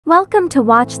Welcome to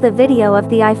watch the video of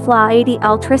the iFlaw-80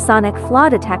 Ultrasonic Flaw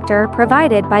Detector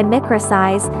provided by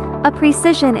Mikrosize, a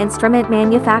precision instrument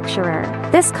manufacturer.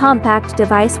 This compact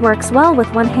device works well with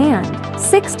one hand.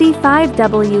 65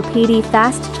 WPD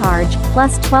fast charge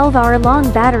plus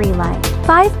 12-hour-long battery life.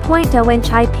 5.0-inch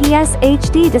IPS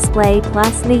HD display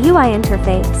plus the UI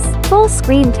interface. Full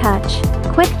screen touch,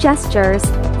 quick gestures,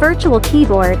 virtual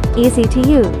keyboard, easy to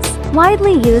use.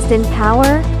 Widely used in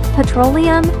power,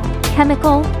 petroleum,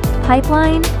 chemical,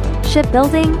 pipeline,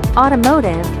 shipbuilding,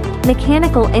 automotive,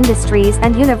 mechanical industries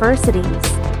and universities.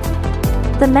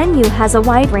 The menu has a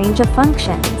wide range of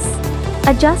functions.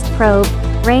 Adjust probe,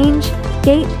 range,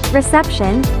 gate,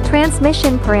 reception,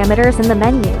 transmission parameters in the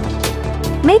menu.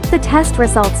 Make the test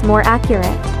results more accurate.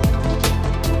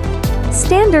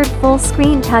 Standard full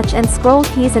screen touch and scroll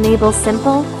keys enable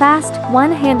simple, fast,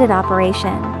 one-handed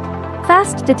operation.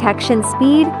 Fast detection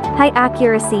speed, high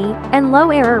accuracy, and low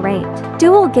error rate.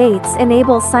 Dual gates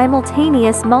enable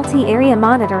simultaneous multi-area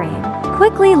monitoring.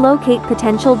 Quickly locate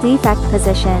potential defect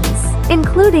positions,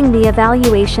 including the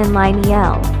evaluation line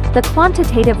EL, the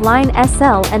quantitative line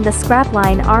SL and the scrap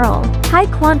line RL. High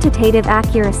quantitative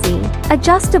accuracy,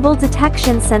 adjustable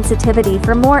detection sensitivity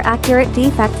for more accurate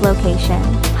defect location.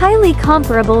 Highly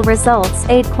comparable results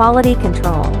aid quality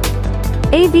control.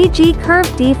 AVG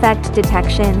curve defect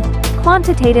detection,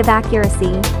 quantitative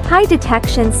accuracy, high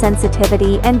detection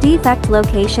sensitivity and defect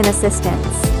location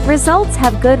assistance. Results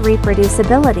have good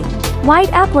reproducibility. Wide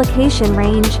application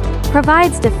range,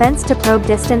 provides defense to probe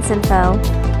distance info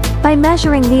by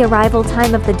measuring the arrival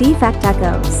time of the defect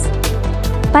echoes.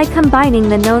 By combining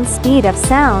the known speed of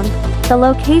sound, the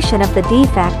location of the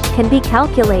defect can be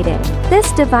calculated.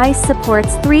 This device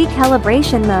supports 3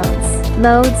 calibration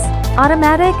modes,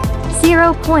 automatic,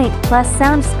 0 point plus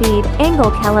sound speed,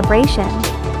 angle calibration.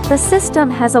 The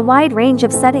system has a wide range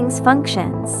of settings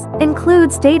functions,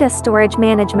 includes data storage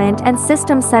management and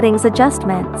system settings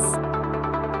adjustments.